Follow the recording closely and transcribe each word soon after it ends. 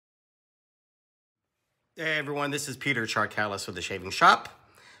Hey everyone, this is Peter Charcalis with The Shaving Shop,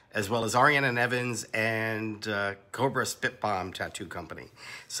 as well as Ariana Evans and Cobra Balm Tattoo Company.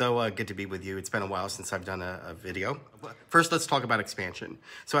 So good to be with you. It's been a while since I've done a video. First, let's talk about expansion.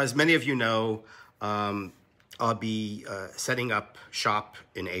 So as many of you know, I'll be setting up shop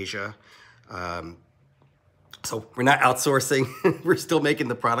in Asia. So we're not outsourcing, we're still making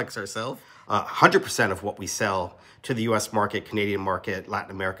the products ourselves. 100% of what we sell to the US market, Canadian market, Latin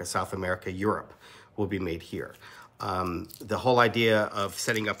America, South America, Europe will be made here. The whole idea of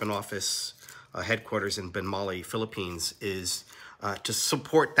setting up an office headquarters in Benmali, Philippines is to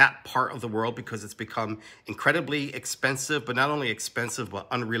support that part of the world because it's become incredibly expensive, but not only expensive, but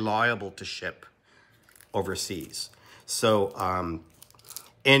unreliable to ship overseas. So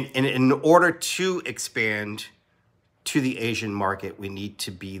in order to expand to the Asian market, we need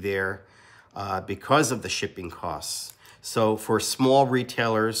to be there because of the shipping costs. So for small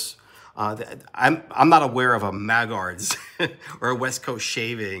retailers, I'm not aware of a Maggard's or a West Coast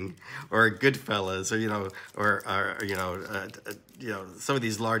Shaving or a Goodfellas or some of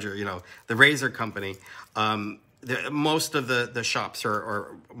these larger, the Razor Company. Most of the shops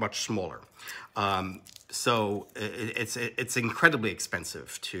are much smaller. So it's incredibly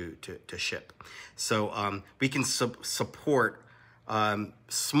expensive to ship. So we can support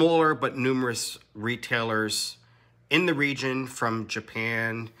smaller but numerous retailers in the region, from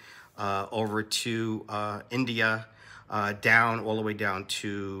Japan over to India, all the way down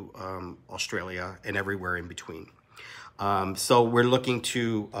to Australia and everywhere in between. So we're looking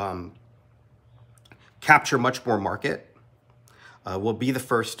to capture much more market. We'll be the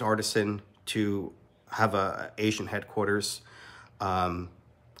first artisan to have a Asian headquarters, and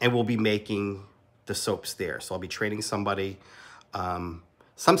we'll be making the soaps there. So I'll be training somebody.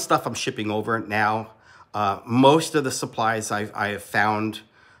 Some stuff I'm shipping over now. Most of the supplies I have found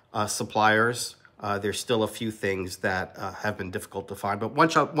suppliers. There's still a few things that have been difficult to find, but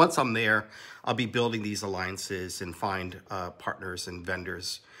once I'm there, I'll be building these alliances and find partners and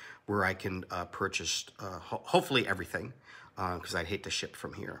vendors where I can purchase hopefully everything, because I'd hate to ship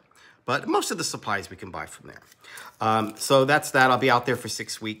from here. But most of the supplies we can buy from there. So that's that. I'll be out there for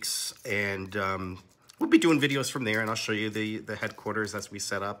 6 weeks, and we'll be doing videos from there, and I'll show you the headquarters as we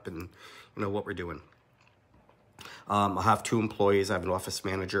set up and what we're doing. I'll have 2 employees. I have an office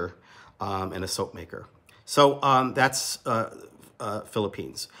manager and a soap maker. So that's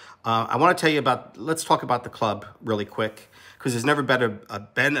Philippines. I want to tell you let's talk about the club really quick, because there's never been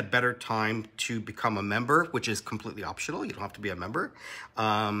a better time to become a member, which is completely optional. You don't have to be a member.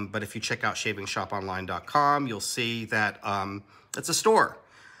 But if you check out shavingshoponline.com, you'll see that it's a store.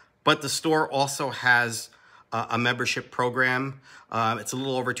 But the store also has a membership program. It's a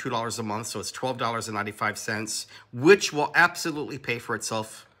little over $2 a month, so it's $12.95, which will absolutely pay for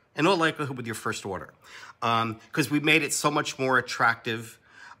itself in all likelihood with your first order. Because we made it so much more attractive.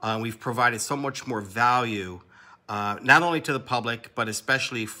 We've provided so much more value, not only to the public, but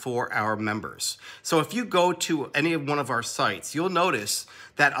especially for our members. So if you go to any one of our sites, you'll notice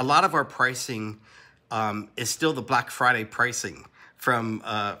that a lot of our pricing is still the Black Friday pricing from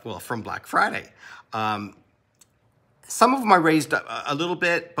Black Friday. Some of them I raised a little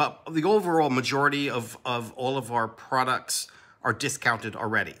bit, but the overall majority of all of our products are discounted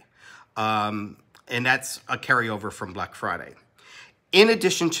already. And that's a carryover from Black Friday. In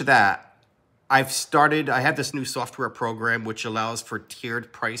addition to that, I have this new software program which allows for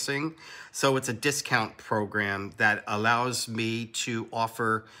tiered pricing. So it's a discount program that allows me to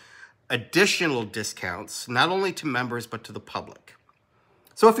offer additional discounts, not only to members, but to the public.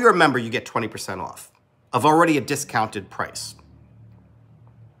 So if you're a member, you get 20% off of already a discounted price.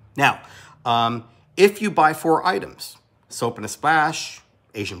 Now, if you buy 4 items, soap and a splash,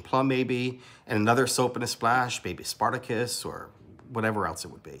 Asian plum maybe, and another soap and a splash, maybe Spartacus or whatever else it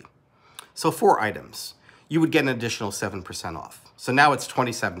would be. So 4 items, you would get an additional 7% off. So now it's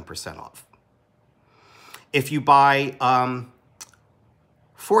 27% off. If you buy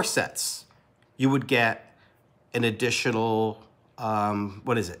 4 sets, you would get an additional,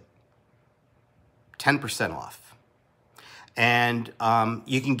 10% off. And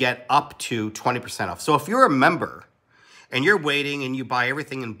you can get up to 20% off. So if you're a member and you're waiting and you buy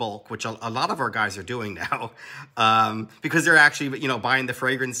everything in bulk, which a lot of our guys are doing now, because they're actually buying the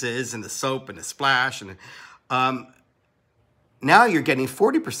fragrances and the soap and the splash, and now you're getting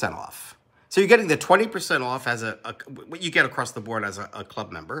 40% off. So you're getting the 20% off as what you get across the board as a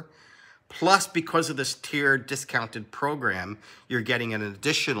club member. Plus, because of this tiered discounted program, you're getting an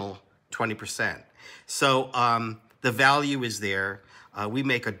additional 20%. So the value is there. We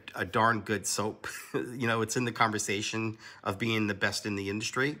make a darn good soap. You know, it's in the conversation of being the best in the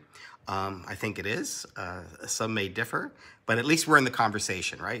industry. I think it is. Some may differ, but at least we're in the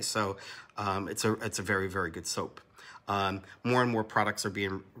conversation, right? So it's a very, very good soap. More and more products are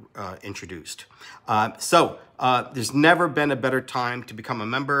being introduced. There's never been a better time to become a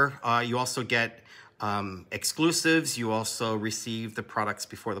member. You also get exclusives. You also receive the products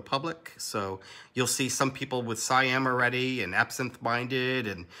before the public. So you'll see some people with Siam already, and Absinthe Minded,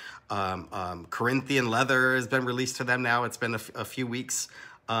 and Corinthian Leather has been released to them now. It's been a few weeks.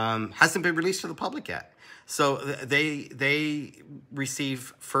 Hasn't been released to the public yet. So they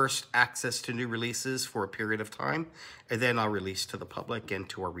receive first access to new releases for a period of time, and then I'll release to the public and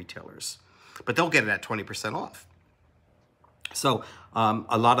to our retailers. But they'll get it at 20% off. So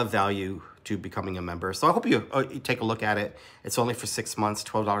a lot of value to becoming a member. So I hope you take a look at it. It's only for 6 months,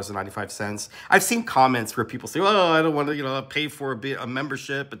 $12.95. I've seen comments where people say, "Oh, I don't want to, pay for a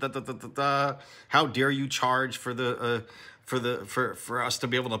membership. How dare you charge for for us to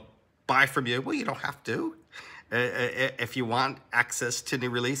be able to buy from you?" Well, you don't have to. If you want access to new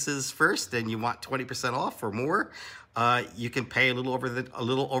releases first, and you want 20% off or more, you can pay a little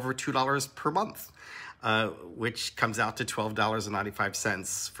over $2 per month, which comes out to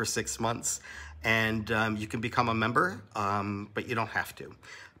 $12.95 for 6 months, and you can become a member, but you don't have to.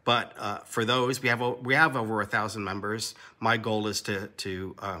 But for those, we have over 1,000 members. My goal is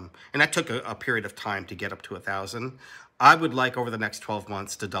to and that took a period of time to get up to 1,000. I would like over the next 12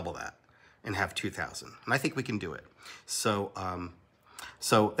 months to double that and have 2,000, and I think we can do it. So,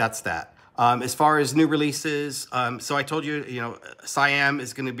 so that's that. As far as new releases, so I told you, Siam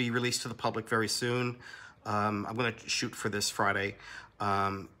is going to be released to the public very soon. I'm going to shoot for this Friday.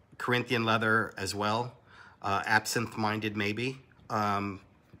 Corinthian Leather as well. Absinthe Minded maybe.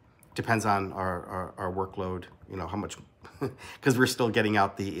 Depends on our workload. How much, because we're still getting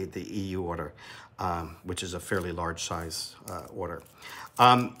out the EU order, which is a fairly large size order.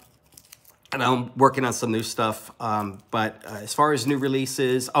 And I'm working on some new stuff, but as far as new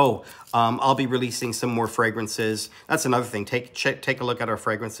releases, I'll be releasing some more fragrances. That's another thing. Take a look at our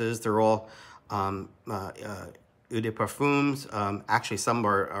fragrances. They're all Eau de Parfums. Actually, some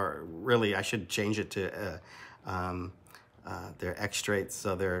are really, I should change it to they're extracts.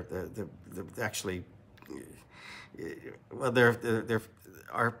 So they're actually, well,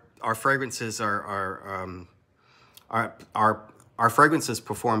 our fragrances our fragrances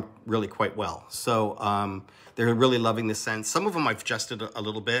perform really quite well. So they're really loving the scent. Some of them I've adjusted a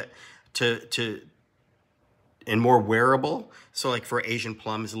little bit and more wearable. So like for Asian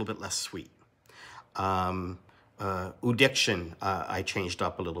Plum is a little bit less sweet. Udiction I changed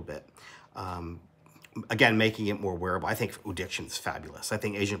up a little bit. Again, making it more wearable. I think Udiction is fabulous. I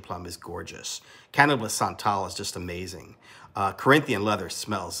think Asian Plum is gorgeous. Canada Santal is just amazing. Corinthian Leather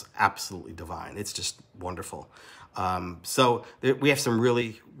smells absolutely divine. It's just wonderful. So we have some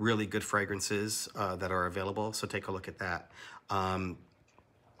really, really good fragrances that are available. So take a look at that.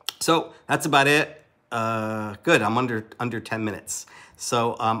 So that's about it. Good. I'm under 10 minutes.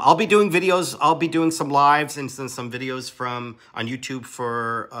 So I'll be doing videos. I'll be doing some lives and some videos on YouTube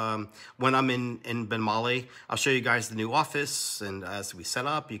for when I'm in Ben Mali. I'll show you guys the new office, and as we set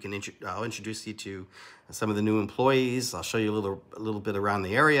up, I'll introduce you to some of the new employees. I'll show you a little bit around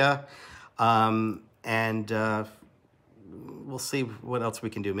the area, and we'll see what else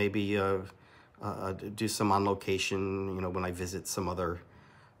we can do. Maybe do some on location, when I visit some other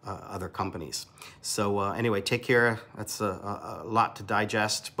companies. So anyway, take care. That's a lot to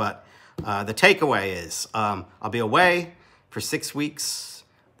digest, but the takeaway is I'll be away for 6 weeks.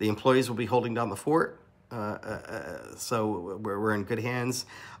 The employees will be holding down the fort, so we're in good hands.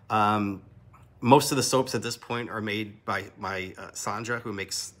 Most of the soaps at this point are made by my Sandra, who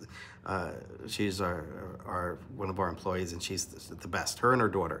makes. She's one of our employees, and she's the best. Her and her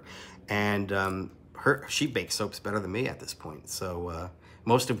daughter, and she bakes soaps better than me at this point. So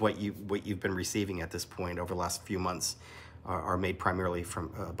most of what you've been receiving at this point over the last few months are made primarily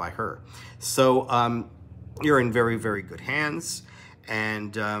by her. So you're in very, very good hands.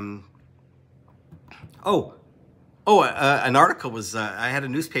 And an article was I had a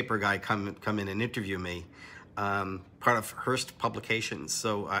newspaper guy come in and interview me. Part of Hearst Publications.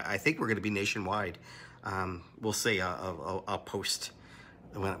 So I think we're going to be nationwide. We'll see. I'll post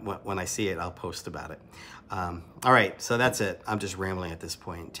when I see it. I'll post about it. All right. So that's it. I'm just rambling at this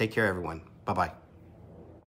point. Take care, everyone. Bye-bye.